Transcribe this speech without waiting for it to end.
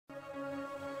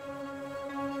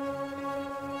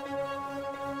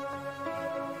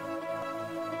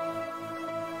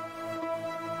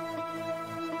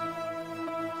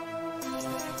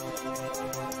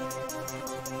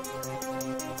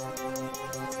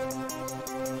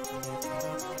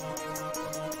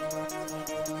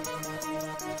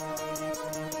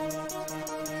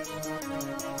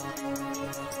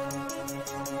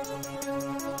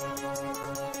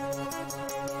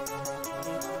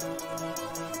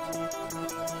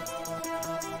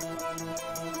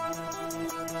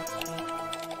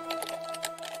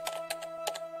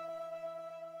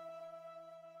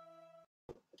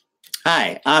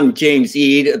Hi, I'm James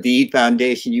Eade of the Eade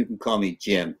Foundation. You can call me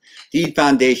Jim. The Eade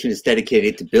Foundation is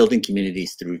dedicated to building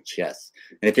communities through chess.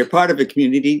 And if you're part of a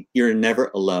community, you're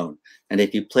never alone. And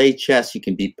if you play chess, you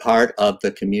can be part of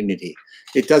the community.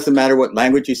 It doesn't matter what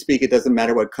language you speak. It doesn't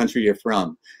matter what country you're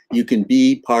from. You can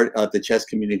be part of the chess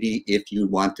community if you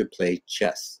want to play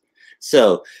chess.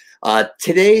 So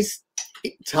today's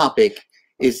topic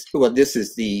is, well, this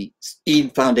is the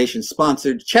Eade Foundation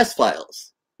sponsored Chess Files.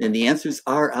 And the answers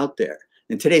are out there.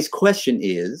 And today's question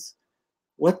is,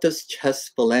 what does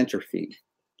chess philanthropy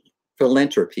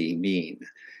mean?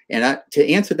 And to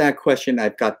answer that question,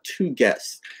 I've got two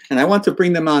guests. And I want to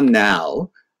bring them on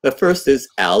now. The first is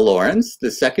Al Lawrence.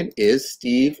 The second is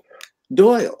Steve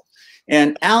Doyle.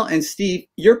 And Al and Steve,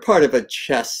 you're part of a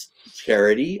chess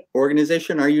charity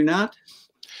organization, are you not?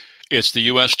 It's the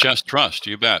U.S. Chess Trust,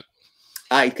 you bet.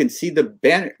 I can see the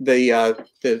banner,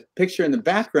 the picture in the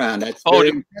background. That's very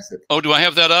impressive. Oh, do I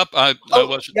have that up? I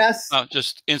wasn't. Yes.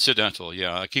 Just incidental.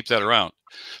 Yeah, I keep that around.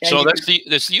 And so that's the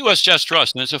U.S. Chess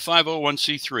Trust, and it's a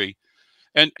 501c3.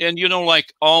 And you know,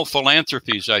 like all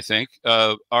philanthropies, I think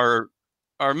our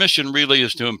mission really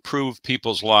is to improve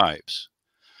people's lives,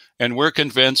 and we're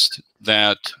convinced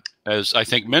that, as I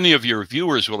think many of your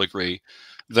viewers will agree,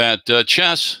 that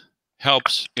chess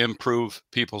helps improve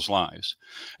people's lives.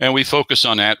 And we focus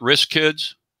on at-risk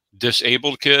kids,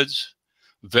 disabled kids,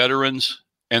 veterans,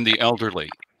 and the elderly.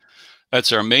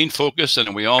 That's our main focus.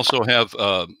 And we also have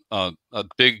a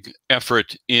big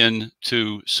effort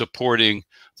into supporting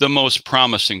the most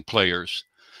promising players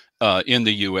in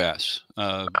the U.S.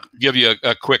 Give you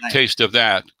a quick taste of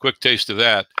that.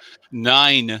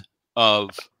 9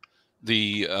 of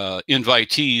the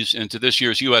invitees into this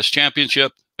year's U.S.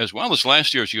 Championship, as well as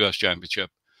last year's U.S. Championship,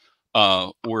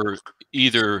 were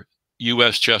either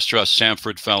U.S. Chess Trust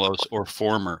Sanford Fellows or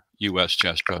former U.S.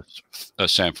 Chess Trust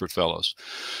Sanford Fellows.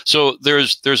 So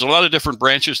there's a lot of different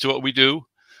branches to what we do.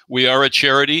 We are a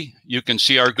charity. You can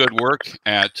see our good work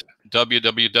at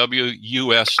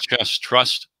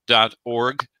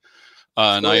www.uschesstrust.org.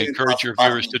 And I encourage your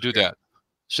viewers to do that.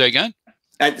 Say again?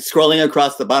 Scrolling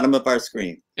across the bottom of our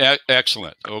screen.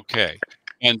 Excellent. Okay.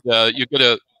 And you'll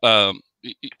get a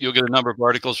number of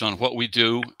articles on what we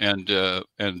do and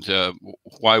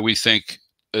why we think,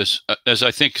 as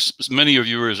I think many of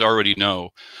you viewers already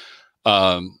know,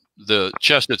 the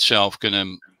chess itself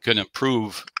can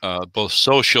improve both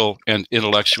social and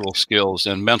intellectual skills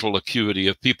and mental acuity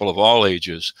of people of all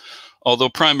ages, although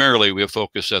primarily we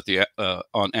focus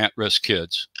on at-risk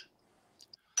kids.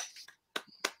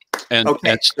 And,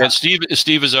 okay. and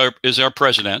Steve is our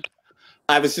president.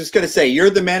 I was just going to say, you're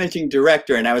the managing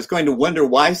director, and I was going to wonder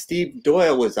why Steve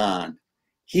Doyle was on.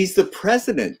 He's the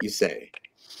president, you say?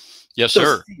 Yes,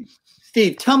 sir.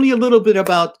 Steve, tell me a little bit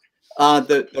about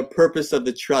the purpose of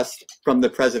the trust from the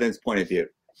president's point of view.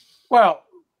 Well,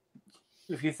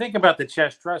 if you think about the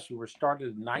Chess Trust, we were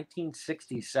started in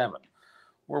 1967.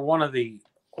 We're one of the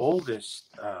oldest,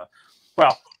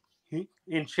 well,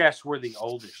 in chess, we're the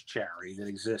oldest charity that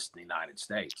exists in the United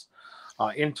States.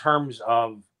 In terms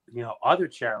of other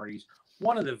charities,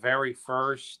 one of the very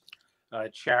first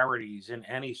charities in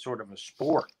any sort of a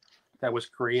sport that was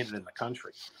created in the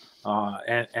country.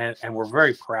 And we're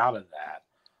very proud of that.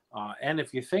 And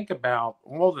if you think about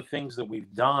all the things that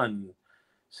we've done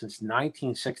since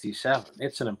 1967,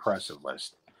 it's an impressive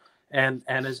list. And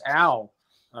as Al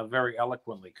very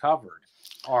eloquently covered,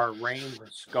 our range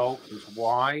and scope is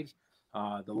wide.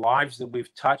 The lives that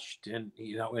we've touched in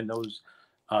those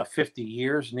 50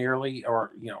 years nearly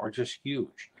are just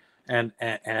huge, and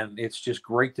it's just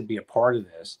great to be a part of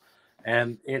this.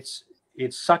 And it's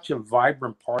such a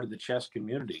vibrant part of the chess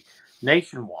community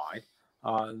nationwide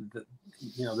that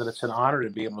it's an honor to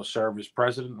be able to serve as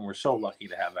president, and we're so lucky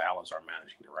to have Al as our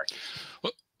managing director.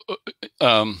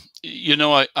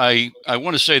 I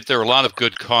want to say that there are a lot of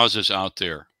good causes out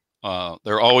there.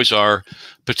 There always are,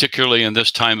 particularly in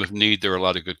this time of need. There are a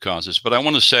lot of good causes, but I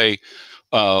want to say,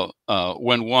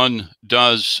 when one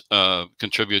does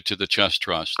contribute to the Chess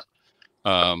Trust,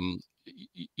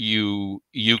 you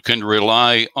can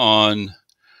rely on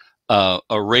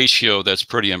a ratio that's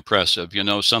pretty impressive.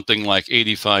 Something like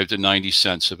 85 to 90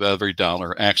 cents of every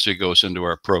dollar actually goes into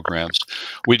our programs.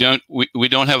 We don't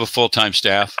have a full-time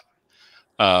staff.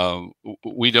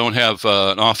 We don't have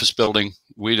an office building.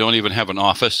 We don't even have an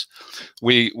office.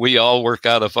 We all work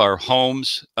out of our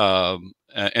homes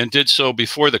and did so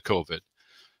before the COVID.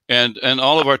 And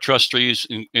all of our trustees,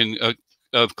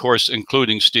 of course,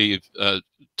 including Steve,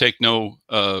 take no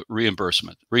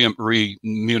remuneration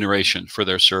for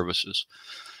their services.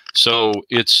 So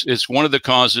it's one of the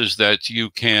causes that you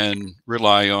can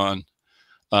rely on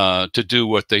to do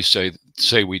what they say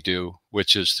we do.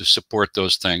 which is to support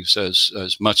those things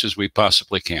as much as we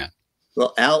possibly can.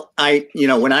 Well, Al,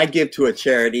 when I give to a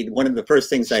charity, one of the first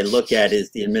things I look at is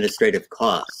the administrative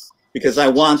costs, because I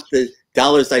want the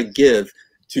dollars I give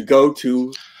to go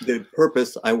to the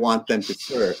purpose I want them to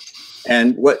serve.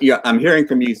 And what I'm hearing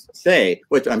you say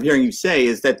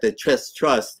is that the Chess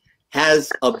Trust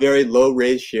has a very low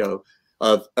ratio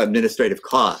of administrative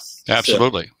costs.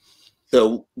 Absolutely.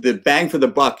 So the bang for the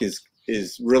buck is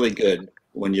really good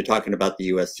when you're talking about the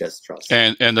U.S. Chess Trust.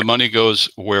 And the money goes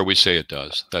where we say it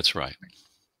does. That's right.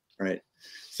 Right.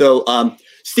 So,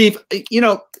 Steve,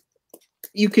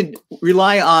 you can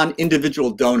rely on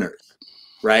individual donors,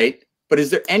 right? But is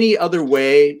there any other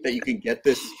way that you can get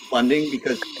this funding?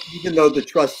 Because even though the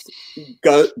trust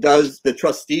the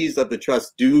trustees of the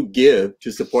trust do give to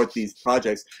support these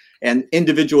projects, and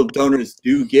individual donors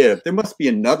do give, there must be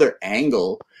another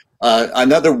angle,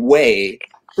 another way.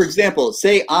 For example,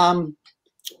 say I've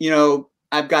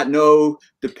got no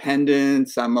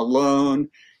dependents, I'm alone,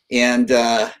 and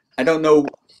I don't know,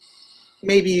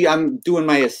 maybe I'm doing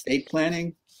my estate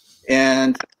planning,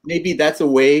 and maybe that's a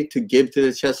way to give to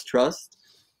the Chess Trust.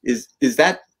 Is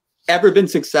that ever been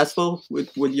successful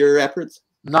with your efforts?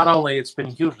 Not only it's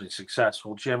been hugely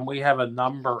successful, Jim, we have a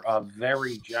number of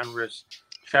very generous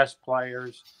chess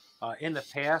players in the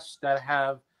past that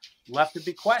have left a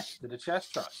bequest to the Chess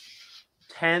Trust.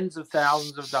 Tens of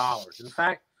thousands of dollars. In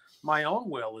fact, my own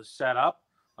will is set up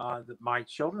that my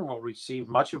children will receive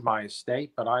much of my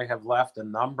estate, but I have left a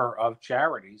number of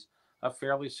charities a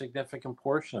fairly significant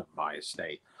portion of my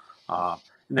estate.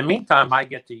 In the meantime, I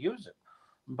get to use it.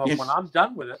 But when I'm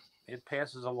done with it, it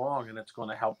passes along and it's going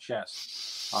to help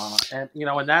chess. And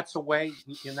that's a way,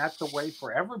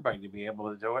 for everybody to be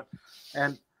able to do it.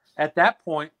 And at that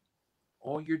point,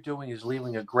 all you're doing is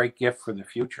leaving a great gift for the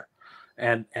future.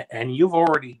 And you've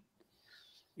already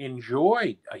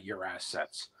enjoyed your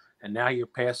assets, and now you're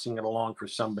passing it along for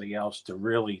somebody else to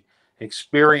really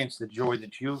experience the joy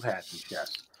that you've had in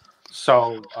chess.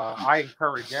 So I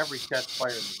encourage every chess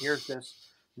player that hears this,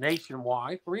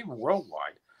 nationwide or even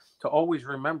worldwide, to always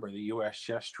remember the U.S.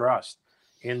 Chess Trust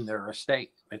in their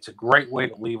estate. It's a great way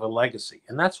to leave a legacy,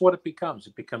 and that's what it becomes.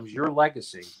 It becomes your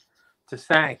legacy to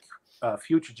thank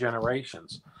future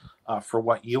generations for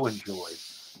what you enjoyed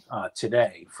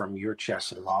today from your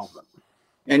chess involvement.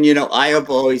 And I have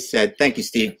always said, thank you,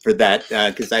 Steve, for that,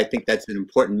 because I think that's an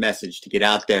important message to get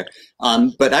out there.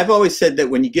 But I've always said that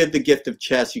when you give the gift of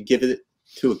chess, you give it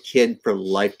to a kid for a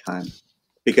lifetime,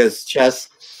 because chess,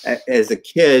 as a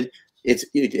kid,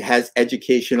 it has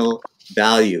educational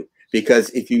value. Because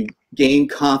if you gain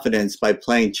confidence by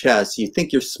playing chess, you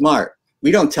think you're smart. We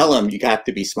don't tell them you have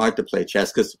to be smart to play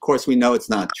chess, because of course we know it's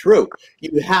not true.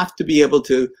 You have to be able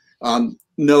to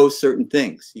know certain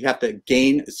things. You have to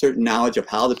gain a certain knowledge of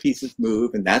how the pieces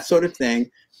move and that sort of thing.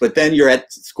 But then you're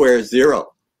at square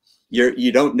zero.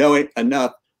 You don't know it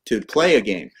enough to play a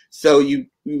game. So you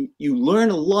learn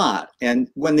a lot. And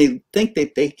when they think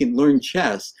that they can learn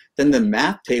chess, then the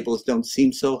math tables don't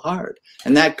seem so hard.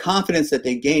 And that confidence that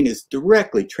they gain is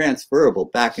directly transferable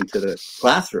back into the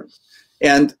classroom.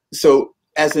 And so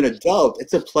as an adult,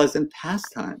 it's a pleasant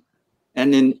pastime.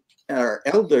 And in our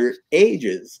elder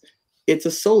ages, it's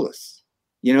a solace.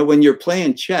 When you're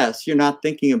playing chess, you're not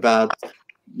thinking about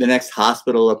the next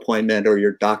hospital appointment or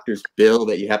your doctor's bill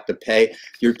that you have to pay.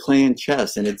 You're playing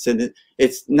chess, and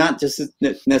it's not just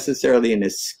necessarily an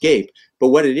escape, but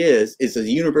what it is a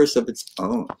universe of its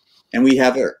own. And we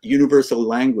have a universal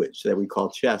language that we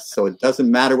call chess. So it doesn't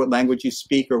matter what language you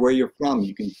speak or where you're from.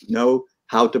 You can know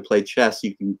how to play chess.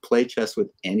 You can play chess with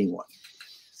anyone.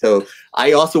 So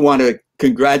I also want to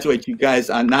congratulate you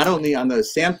guys on not only on the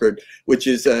Sanford, which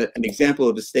is an example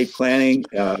of estate planning.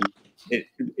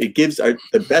 It gives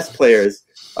the best players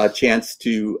a chance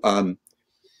to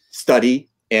study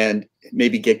and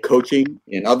maybe get coaching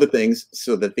and other things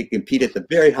so that they compete at the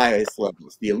very highest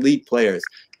levels, the elite players.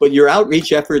 But your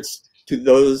outreach efforts to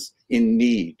those in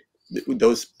need,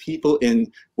 those people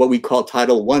in what we call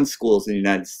Title I schools in the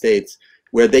United States,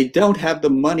 where they don't have the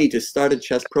money to start a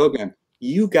chess program,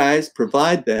 you guys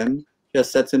provide them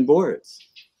chess sets and boards.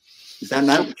 Is that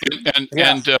not true?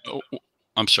 And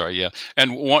I'm sorry, yeah.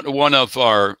 And one of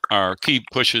our key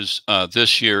pushes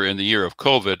this year, in the year of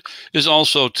COVID, is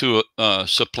also to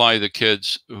supply the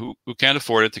kids who can't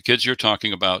afford it, the kids you're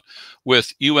talking about,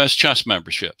 with U.S. chess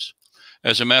memberships.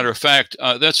 As a matter of fact,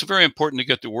 that's very important to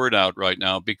get the word out right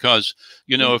now, because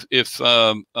if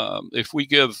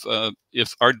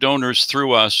our donors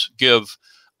through us give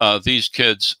these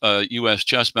kids U.S.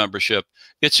 chess membership,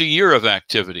 it's a year of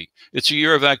activity. It's a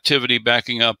year of activity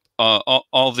backing up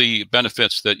all the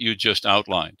benefits that you just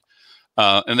outlined.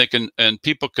 and they can, and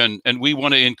people can, and we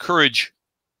want to encourage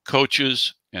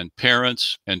coaches and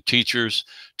parents and teachers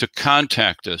to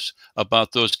contact us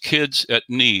about those kids in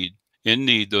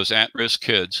need, those at-risk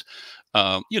kids,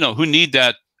 who need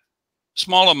that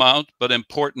small amount but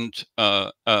important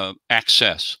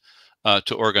access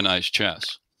to organized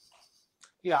chess.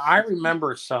 Yeah, I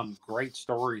remember some great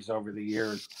stories over the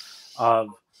years of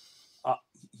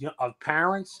of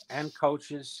parents and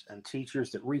coaches and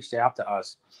teachers that reached out to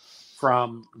us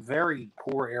from very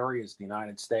poor areas of the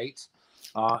United States,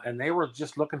 and they were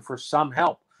just looking for some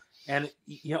help. And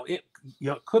it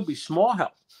could be small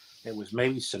help. It was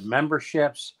maybe some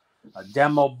memberships, a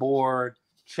demo board,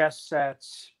 chess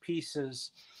sets,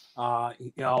 pieces.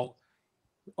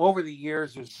 Over the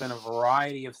years, there's been a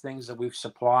variety of things that we've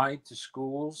supplied to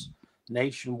schools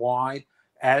nationwide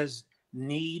as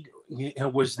need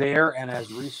was there and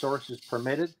as resources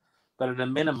permitted. But at a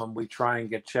minimum, we try and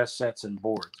get chess sets and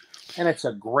boards. And it's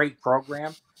a great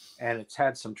program, and it's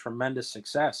had some tremendous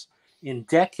success in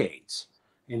decades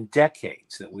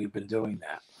that we've been doing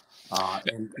that.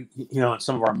 In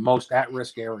some of our most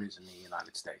at-risk areas in the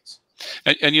United States.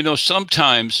 And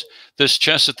sometimes this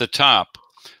chess at the top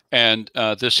and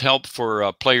this help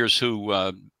for players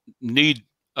who need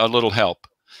a little help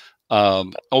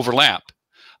overlap.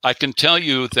 I can tell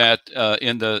you that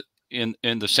in the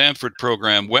Samford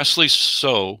program, Wesley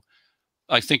So,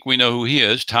 I think we know who he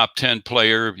is, top 10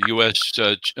 player, U.S.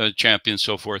 Champion,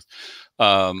 so forth,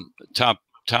 top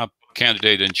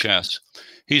candidate in chess.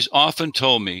 He's often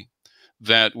told me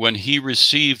that when he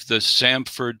received the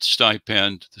Samford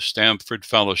stipend, the Samford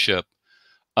Fellowship,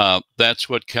 that's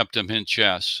what kept him in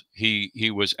chess.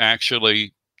 He was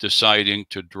actually deciding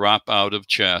to drop out of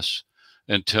chess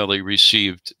until he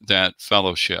received that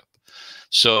fellowship.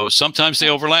 So sometimes they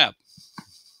overlap.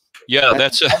 Yeah,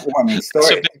 that's a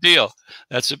big deal.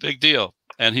 That's a big deal.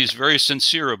 And he's very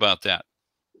sincere about that.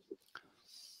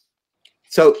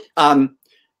 So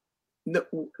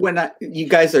when you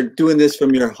guys are doing this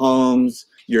from your homes,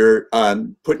 you're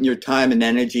putting your time and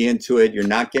energy into it, you're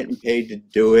not getting paid to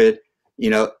do it.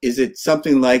 Is it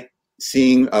something like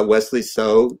seeing Wesley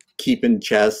So keep in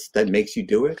chess that makes you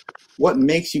do it? What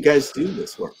makes you guys do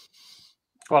this work?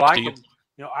 Well, I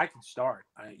can start.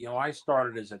 I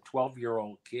started as a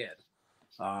 12-year-old kid,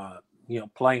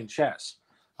 playing chess.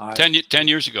 10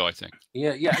 years ago, I think.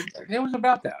 Yeah, it was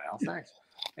about that, Al. Thanks.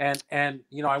 And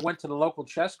I went to the local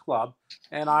chess club,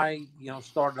 and I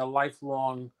started a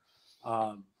lifelong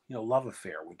love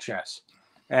affair with chess.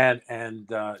 And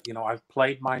I've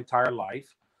played my entire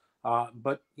life,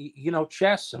 but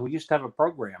chess. And we used to have a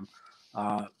program.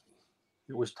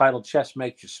 It was titled "Chess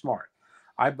Makes You Smart."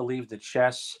 I believe that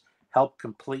chess helped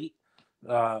complete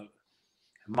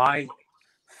my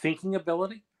thinking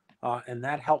ability, and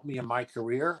that helped me in my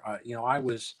career. I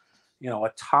was,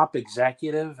 a top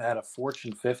executive at a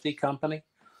Fortune 50 company,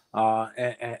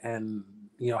 and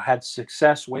had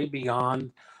success way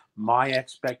beyond my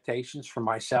expectations for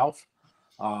myself.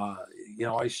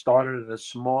 I started at a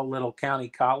small little county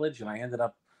college, and I ended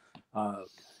up,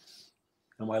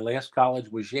 my last college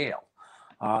was Yale.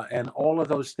 And all of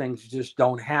those things just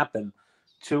don't happen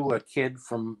to a kid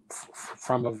from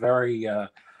a very,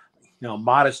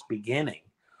 modest beginning,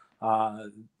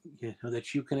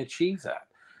 that you can achieve that.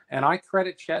 And I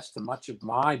credit chess to much of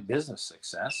my business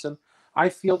success. And I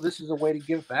feel this is a way to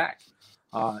give back,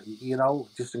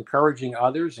 just encouraging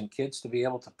others and kids to be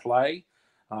able to play,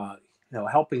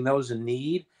 helping those in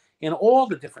need in all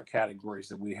the different categories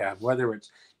that we have, whether it's,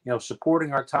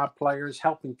 supporting our top players,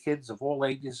 helping kids of all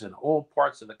ages in all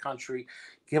parts of the country,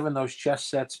 giving those chess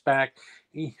sets back.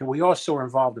 We also are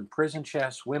involved in prison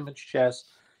chess, women's chess.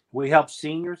 We help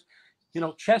seniors.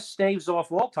 Chess staves off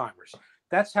Alzheimer's.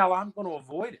 That's how I'm going to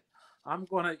avoid it. I'm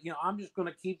just going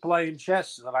to keep playing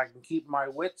chess so that I can keep my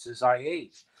wits as I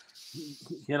age.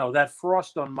 That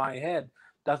frost on my head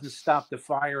doesn't stop the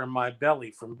fire in my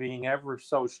belly from being ever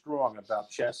so strong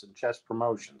about chess and chess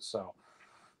promotions. So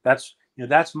that's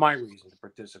my reason to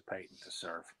participate and to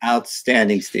serve.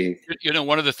 Outstanding, Steve.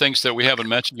 One of the things that we haven't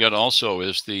mentioned yet also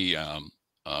is the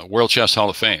World Chess Hall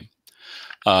of Fame.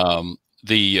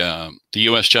 The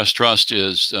U.S. Chess Trust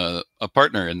is a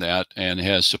partner in that and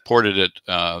has supported it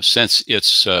since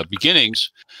its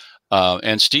beginnings.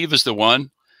 And Steve is the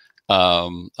one.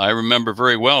 I remember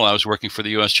very well, I was working for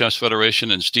the U.S. Chess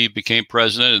Federation, and Steve became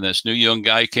president, and this new young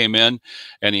guy came in,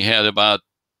 and he had about,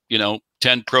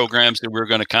 10 programs that we were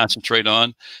going to concentrate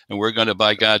on, and we're going to,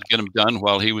 by God, get them done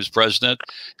while he was president.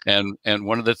 And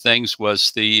one of the things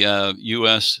was the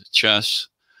U.S. Chess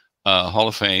Hall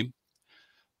of Fame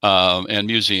and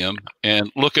Museum.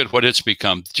 And look at what it's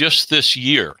become just this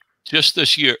year. just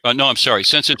this year, no, I'm sorry,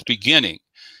 since its beginning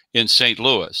in St.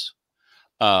 Louis,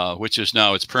 which is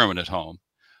now its permanent home,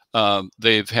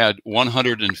 they've had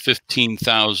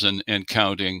 115,000 and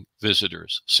counting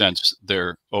visitors since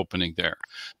their opening there.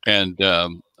 And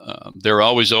they're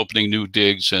always opening new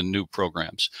digs and new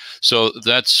programs. So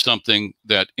that's something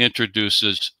that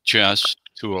introduces chess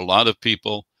to a lot of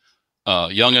people,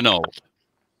 young and old,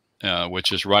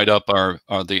 which is right up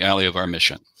the alley of our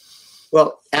mission.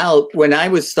 Well, Al, when I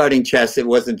was starting chess, it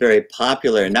wasn't very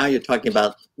popular. And now you're talking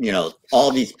about,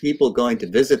 all these people going to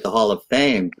visit the Hall of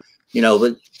Fame.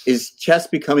 But is chess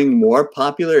becoming more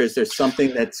popular? Is there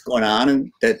something that's going on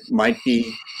that might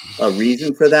be a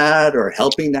reason for that or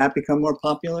helping that become more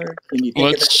popular? Can you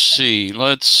think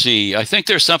Let's see. I think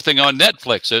there's something on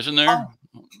Netflix, isn't there?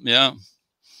 Yeah.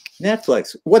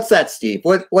 Netflix. What's that, Steve?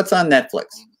 What's on Netflix?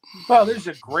 Well, there's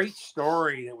a great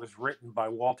story that was written by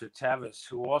Walter Tevis,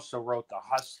 who also wrote The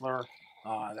Hustler.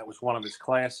 That was one of his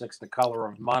classics, The Color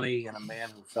of Money, and A Man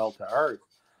Who Fell to Earth.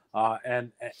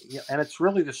 And it's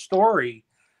really the story,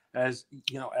 as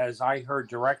I heard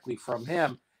directly from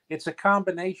him. It's a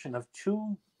combination of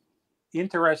two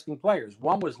interesting players.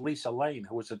 One was Lisa Lane,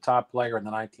 who was a top player in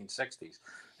the 1960s,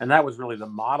 and that was really the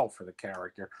model for the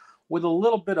character, with a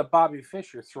little bit of Bobby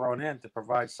Fischer thrown in to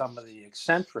provide some of the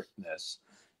eccentricness.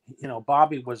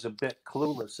 Bobby was a bit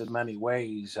clueless in many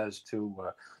ways as to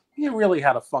really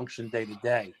how to function day to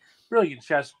day. Brilliant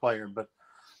chess player, but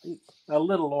a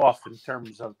little off in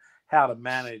terms of how to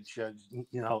manage,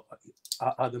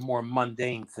 the more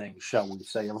mundane things, shall we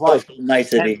say, of life.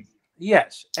 Nicety.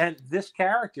 Yes, and this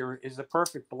character is a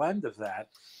perfect blend of that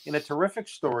in a terrific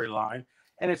storyline,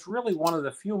 and it's really one of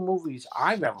the few movies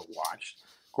I've ever watched.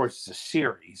 Of course, it's a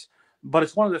series, but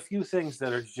it's one of the few things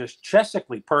that are just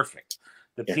chessically perfect.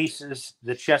 The pieces,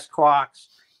 the chess clocks,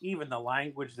 even the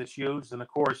language that's used, and of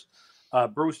course,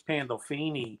 Bruce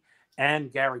Pandolfini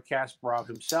and Gary Kasparov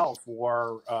himself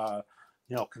were,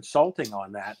 consulting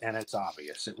on that, and it's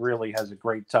obvious. It really has a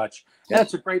great touch, and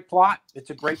it's a great plot.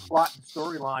 It's a great plot and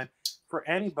storyline for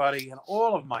anybody, and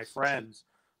all of my friends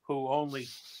who only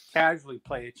casually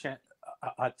pay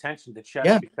attention to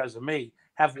chess because of me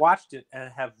have watched it and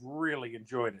have really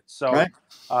enjoyed it. So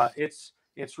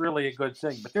it's really a good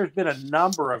thing. But there's been a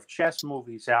number of chess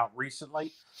movies out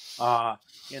recently.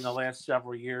 In the last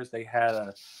several years,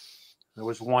 there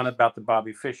was one about the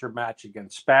Bobby Fischer match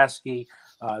against Spassky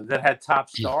that had top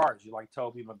stars. Like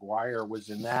Tobey Maguire was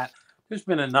in that. There's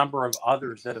been a number of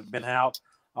others that have been out.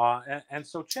 And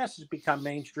so chess has become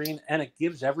mainstream, and it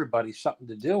gives everybody something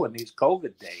to do in these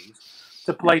COVID days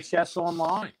to play chess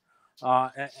online.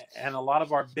 And a lot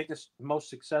of our biggest, most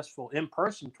successful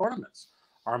in-person tournaments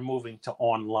are moving to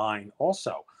online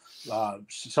also,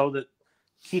 so that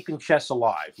keeping chess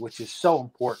alive, which is so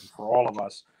important for all of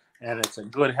us. And it's a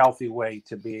good, healthy way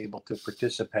to be able to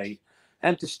participate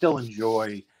and to still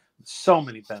enjoy so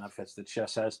many benefits that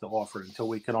chess has to offer until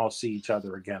we can all see each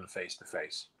other again face to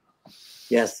face.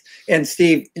 Yes. And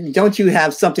Steve, don't you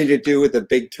have something to do with a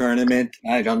big tournament?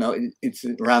 I don't know. It's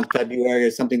around February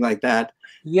or something like that.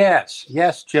 Yes,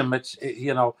 Jim. It's,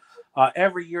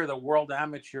 every year the World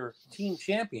Amateur Team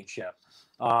Championship,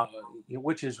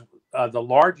 which is the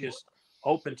largest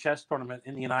open chess tournament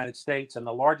in the United States and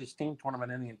the largest team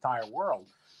tournament in the entire world,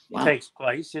 takes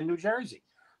place in New Jersey.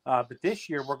 But this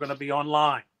year we're going to be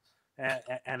online,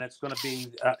 and it's going to be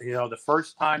the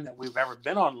first time that we've ever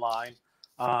been online,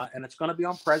 and it's going to be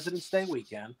on President's Day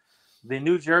weekend. The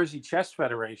New Jersey Chess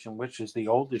Federation, which is the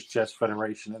oldest chess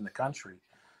federation in the country,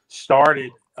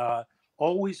 started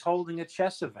always holding a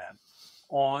chess event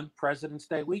on President's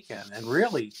Day weekend. And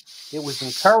really, it was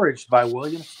encouraged by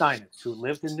William Steinitz, who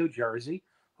lived in New Jersey,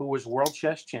 who was world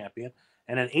chess champion.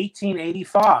 And in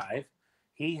 1885,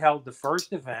 he held the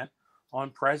first event on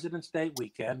President's Day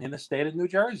weekend in the state of New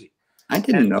Jersey. I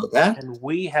didn't know that. And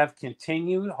we have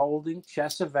continued holding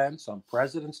chess events on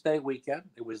President's Day weekend.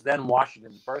 It was then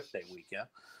Washington's birthday weekend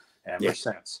ever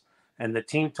since. And the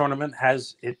team tournament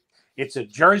has it. It's a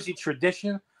Jersey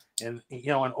tradition, and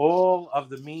in all of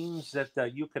the means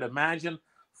that you could imagine,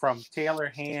 from Taylor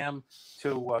ham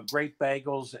to great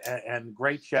bagels and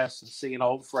great chess and seeing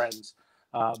old friends.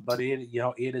 But it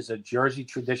is a Jersey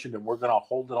tradition, and we're going to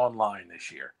hold it online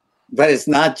this year. But it's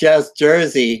not just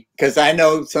Jersey, because I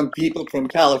know some people from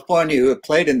California who have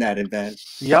played in that event.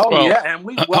 And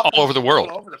we all over the world,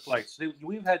 all over the place.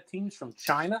 We've had teams from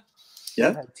China. Yeah.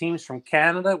 We've had teams from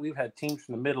Canada. We've had teams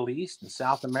from the Middle East and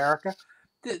South America.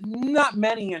 Not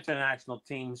many international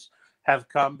teams have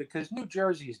come because New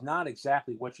Jersey is not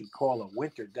exactly what you'd call a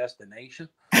winter destination.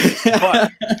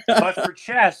 but for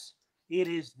chess, it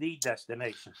is the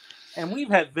destination. And we've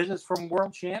had visits from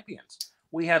world champions.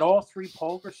 We had all three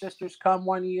Polgar sisters come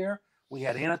one year. We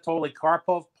had Anatoly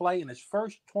Karpov play in his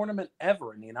first tournament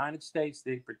ever in the United States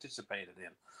that he participated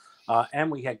in. And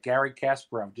we had Gary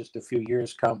Kasparov just a few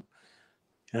years come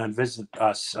and visit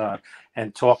us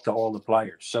and talk to all the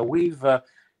players. So we've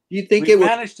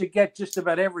managed to get just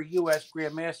about every U.S.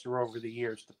 Grandmaster over the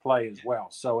years to play as well.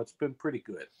 So it's been pretty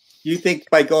good. You think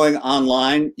by going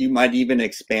online, you might even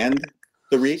expand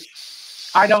the reach?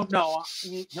 I don't know.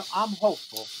 I'm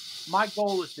hopeful. My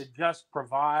goal is to just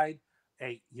provide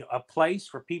a place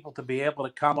for people to be able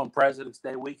to come on President's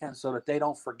Day weekend so that they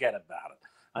don't forget about it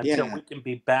until we can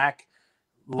be back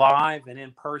live and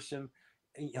in person,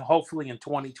 hopefully in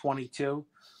 2022.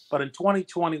 But in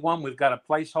 2021, we've got a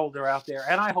placeholder out there,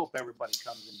 and I hope everybody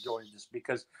comes and joins us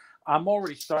because I'm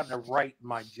already starting to write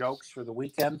my jokes for the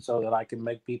weekend so that I can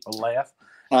make people laugh.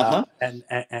 And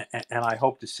I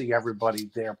hope to see everybody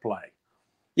there play.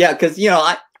 Yeah, because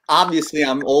obviously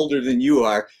I'm older than you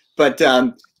are, but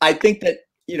I think that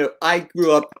I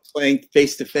grew up playing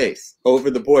face-to-face over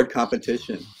the board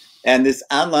competition, and this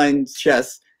online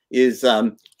chess is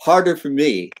harder for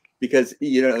me because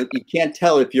you can't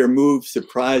tell if your move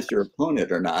surprised your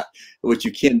opponent or not, which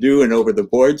you can do in over the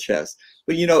board chess.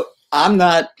 But I'm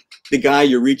not the guy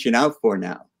you're reaching out for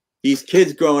now. These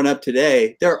kids growing up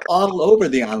today, they're all over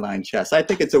the online chess. I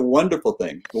think it's a wonderful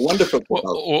thing, a wonderful.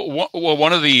 Well,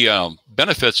 one of the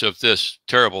benefits of this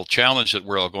terrible challenge that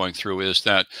we're all going through is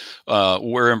that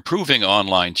we're improving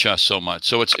online chess so much.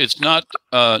 So it's not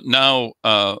now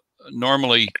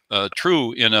normally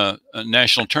true in a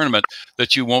national tournament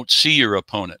that you won't see your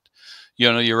opponent.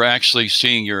 You're actually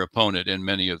seeing your opponent in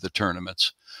many of the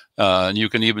tournaments. And you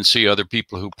can even see other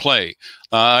people who play.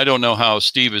 I don't know how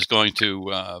Steve is going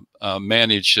to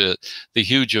manage the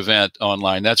huge event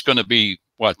online. That's going to be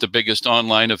the biggest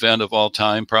online event of all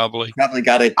time, probably. Probably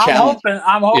got a challenge.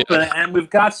 I'm hoping, and we've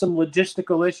got some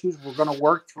logistical issues we're going to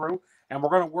work through, and we're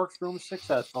going to work through them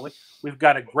successfully. We've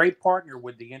got a great partner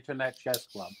with the Internet Chess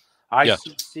Club.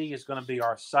 ICC is going to be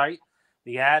our site.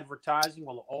 The advertising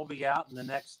will all be out in the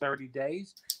next 30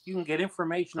 days. You can get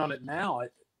information on it now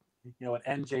at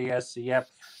njscf.org.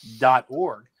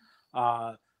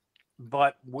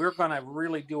 But we're going to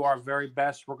really do our very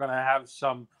best. We're going to have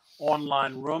some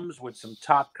online rooms with some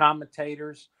top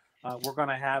commentators. We're going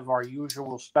to have our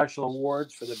usual special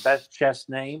awards for the best chess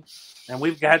name. And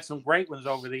we've had some great ones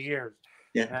over the years.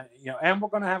 And we're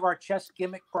going to have our chess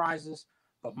gimmick prizes.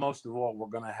 But most of all, we're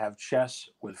going to have chess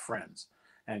with friends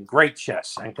and great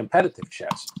chess and competitive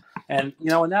chess. And,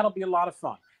 and that'll be a lot of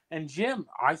fun. And Jim,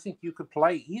 I think you could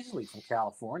play easily from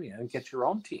California and get your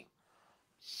own team.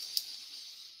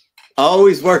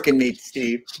 Always working me,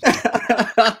 Steve.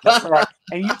 That's right.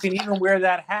 And you can even wear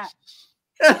that hat.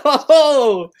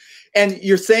 Oh, and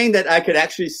you're saying that I could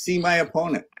actually see my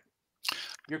opponent.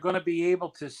 You're going to be able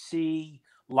to see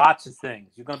lots of things.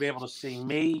 You're going to be able to see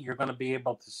me. You're going to be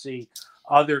able to see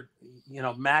other,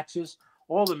 matches.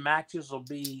 All the matches will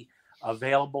be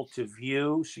available to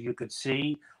view, so you could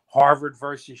see Harvard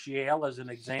versus Yale as an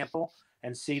example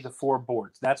and see the four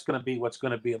boards. That's going to be what's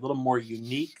going to be a little more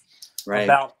unique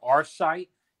about our site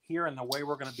here and the way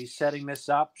we're going to be setting this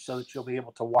up so that you'll be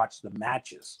able to watch the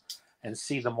matches and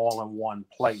see them all in one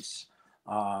place.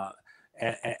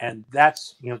 And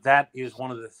that's, that is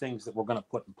one of the things that we're going to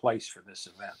put in place for this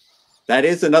event. That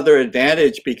is another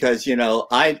advantage because,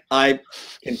 I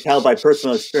can tell by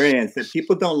personal experience that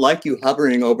people don't like you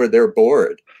hovering over their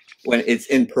board when it's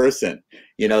in person,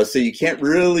 so you can't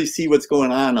really see what's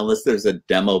going on unless there's a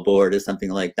demo board or something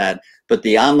like that. But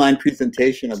the online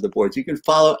presentation of the boards, you can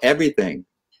follow everything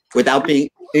without being.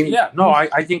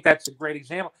 I think that's a great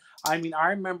example. I mean, I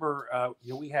remember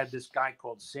we had this guy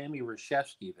called Sammy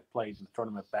Reshevsky that played in the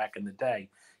tournament back in the day.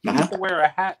 He used to wear a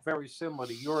hat very similar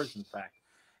to yours, in fact.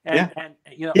 And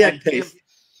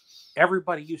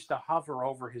everybody used to hover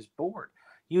over his board.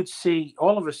 You'd see,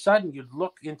 all of a sudden, you'd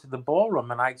look into the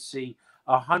ballroom, and I'd see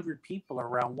 100 people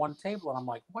around one table, and I'm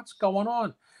like, what's going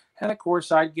on? And, of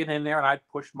course, I'd get in there, and I'd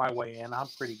push my way in. I'm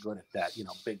pretty good at that,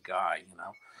 big guy,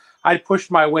 I'd push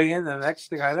my way in, and the next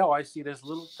thing I know, I see this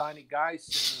little tiny guy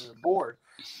sitting on the board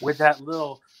with that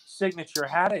little signature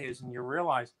hat of his, and you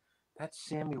realize that's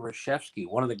Sammy Reshevsky,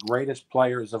 one of the greatest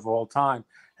players of all time.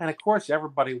 And, of course,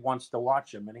 everybody wants to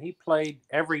watch him, and he played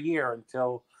every year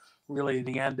until really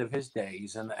the end of his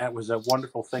days, and that was a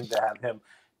wonderful thing to have him.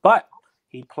 But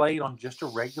he played on just a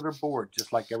regular board,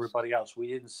 just like everybody else. We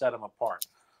didn't set him apart.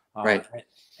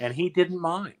 And he didn't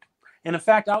mind. And, in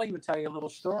fact, I'll even tell you a little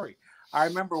story. I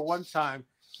remember one time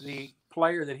the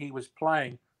player that he was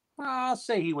playing, I'll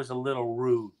say he was a little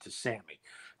rude to Sammy.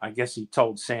 I guess he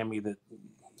told Sammy that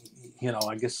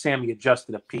I guess Sammy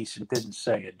adjusted a piece and didn't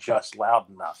say adjust loud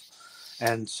enough.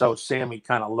 And so Sammy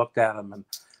kind of looked at him,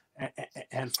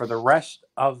 and for the rest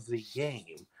of the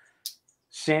game,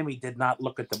 Sammy did not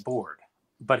look at the board,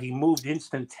 but he moved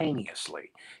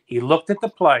instantaneously. He looked at the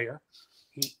player,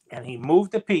 he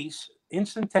moved the piece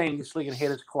instantaneously and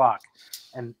hit his clock,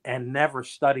 and never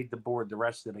studied the board the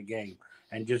rest of the game,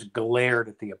 and just glared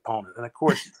at the opponent. And of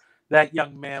course, that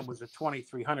young man was a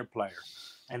 2300 player,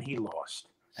 and he lost.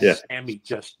 And Sammy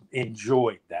just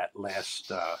enjoyed that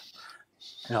last,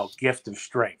 gift of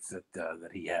strength that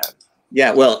he had.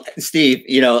 Yeah, well, Steve,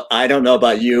 I don't know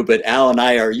about you, but Al and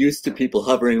I are used to people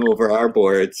hovering over our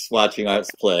boards, watching us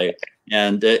play.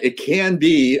 And it can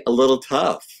be a little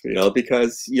tough,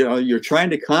 because, you're trying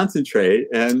to concentrate,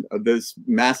 and there's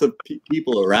massive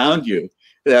people around you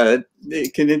that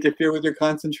it can interfere with your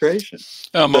concentration.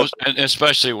 And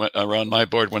especially around my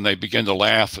board, when they begin to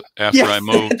laugh after I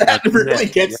move. That really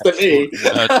gets to me.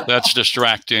 That's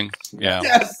distracting. Yeah.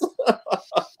 Yes.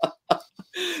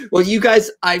 Well, you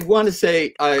guys, I want to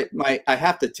say I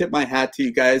have to tip my hat to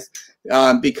you guys,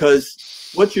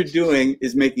 because what you're doing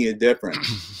is making a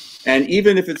difference. And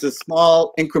even if it's a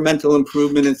small incremental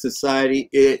improvement in society,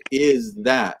 it is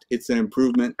that. It's an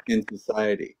improvement in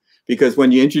society. Because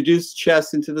when you introduce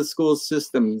chess into the school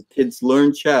system, kids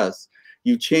learn chess,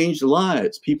 you change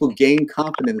lives. People gain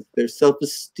confidence. Their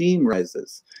self-esteem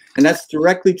rises. And that's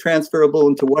directly transferable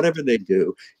into whatever they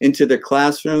do, into their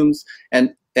classrooms,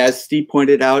 and as Steve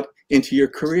pointed out, into your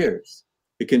careers.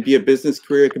 It can be a business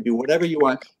career. It can be whatever you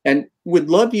want. And we'd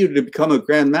love you to become a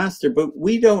grandmaster, but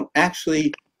we don't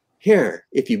actually care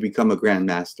if you become a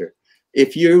grandmaster.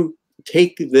 If you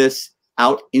take this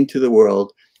out into the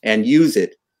world and use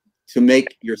it to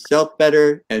make yourself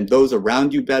better and those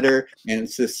around you better and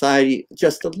society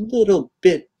just a little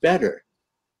bit better,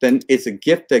 then it's a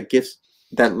gift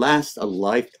that lasts a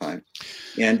lifetime,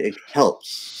 and it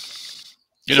helps.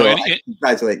 I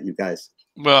congratulate you guys.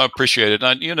 Well, I appreciate it.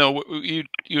 And, you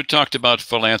talked about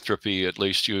philanthropy, at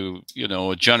least a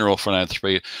general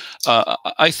philanthropy.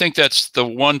 I think that's the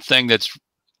one thing that's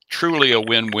truly a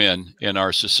win-win in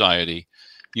our society.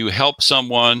 You help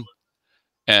someone,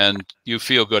 and you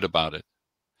feel good about it.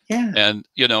 Yeah. And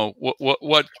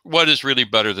what is really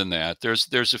better than that?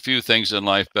 There's a few things in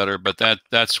life better, but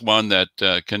that's one that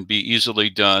can be easily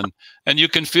done, and you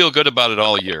can feel good about it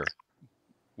all year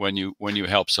when you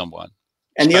help someone.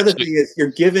 And the other thing is,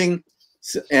 you're giving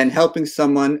and helping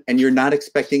someone, and you're not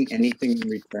expecting anything in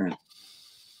return.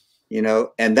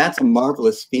 And that's a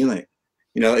marvelous feeling.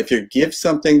 If you give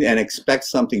something and expect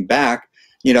something back,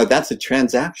 that's a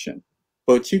transaction.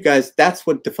 But you guys, that's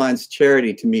what defines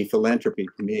charity to me, philanthropy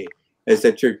to me, is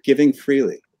that you're giving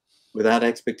freely without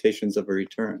expectations of a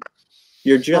return.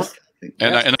 You're just...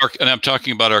 And I'm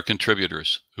talking about our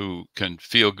contributors, who can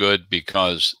feel good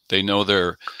because they know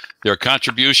their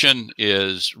contribution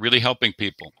is really helping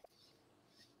people.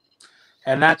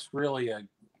 And that's really a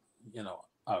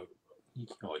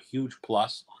huge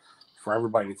plus for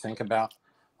everybody to think about,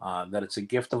 that it's a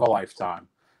gift of a lifetime,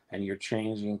 and you're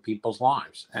changing people's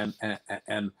lives. And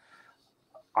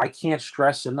I can't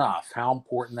stress enough how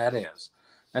important that is.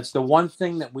 That's the one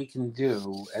thing that we can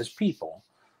do as people,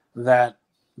 that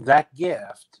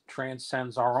gift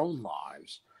transcends our own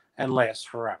lives and lasts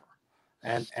forever.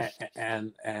 And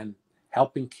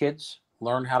helping kids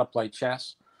learn how to play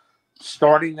chess,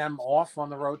 starting them off on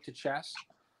the road to chess,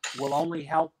 will only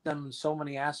help them in so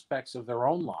many aspects of their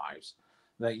own lives,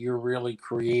 that you're really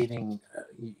creating,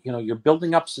 you're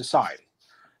building up society.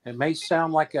 It may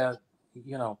sound like oh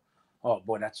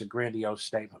boy, that's a grandiose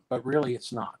statement, but really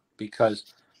it's not,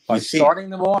 because by starting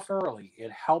them off early,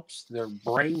 it helps their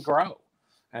brain grow.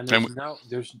 And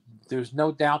there's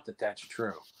no doubt that that's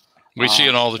true. We see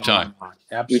it all the time.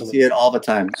 Absolutely. We see it all the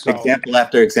time. So, example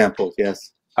after example.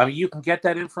 Yes. You can get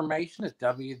that information at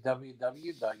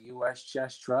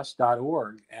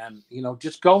www.uschesstrust.org, and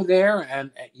just go there,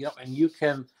 and you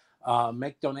can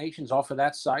make donations off of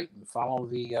that site and follow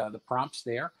the prompts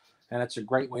there, and it's a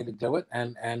great way to do it.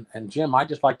 And Jim, I'd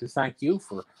just like to thank you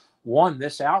for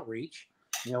this outreach,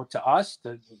 to us,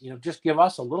 to just give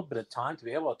us a little bit of time to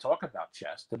be able to talk about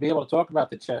chess, to be able to talk about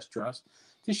the Chess Trust,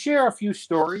 to share a few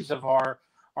stories of our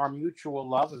mutual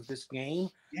love of this game,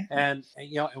 and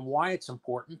why it's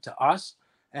important to us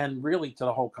and really to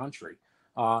the whole country.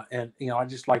 I'd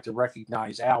just like to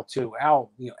recognize Al too.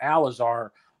 Al is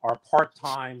our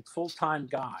part-time, full-time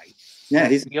guy. Yeah,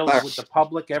 he deals with the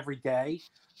public every day,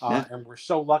 and we're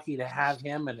so lucky to have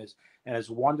him and his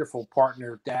wonderful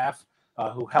partner Daff,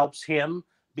 who helps him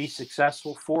be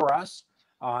successful for us,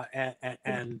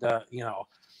 and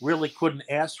really couldn't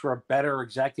ask for a better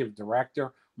executive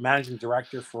director. managing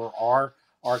director for our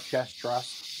chess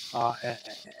trust,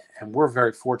 and we're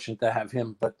very fortunate to have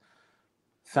him. But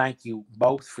thank you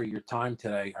both for your time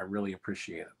today. I really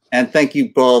appreciate it. And thank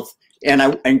you both. And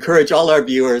I encourage all our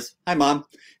viewers, hi Mom,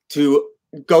 to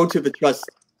go to the trust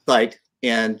site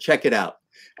and check it out,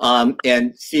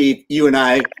 and see if you and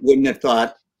I wouldn't have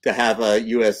thought to have a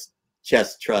U.S.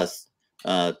 Chess Trust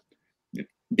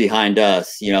behind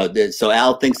us. So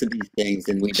Al thinks of these things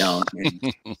and we don't.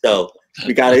 And so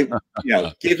we got to,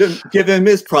 give him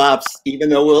his props, even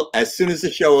though as soon as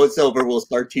the show is over, we'll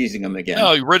start teasing him again.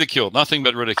 No, ridicule, nothing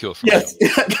but ridicule. Yes,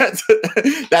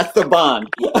 that's the bond.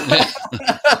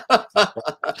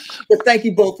 But thank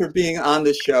you both for being on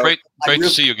the show. Great to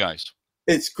see you guys.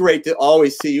 It's great to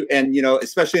always see you, and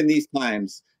especially in these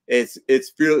times, it's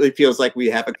really feels like we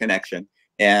have a connection.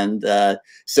 And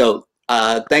so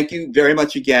thank you very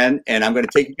much again. And I'm going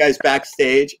to take you guys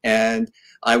backstage, and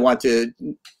I want to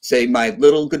say my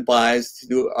little goodbyes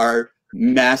to our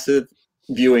massive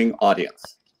viewing audience.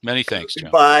 Many thanks, John.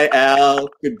 Goodbye, Al.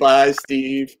 Goodbye,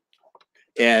 Steve.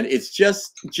 And it's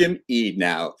just Jim Eade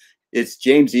now. It's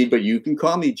James Eade, but you can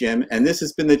call me Jim. And this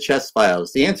has been the Chess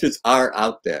Files. The answers are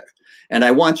out there. And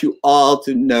I want you all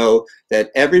to know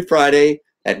that every Friday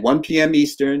at 1 p.m.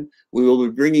 Eastern, we will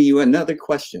be bringing you another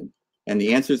question. And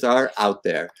the answers are out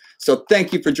there. So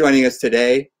thank you for joining us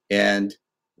today, and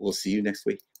we'll see you next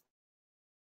week.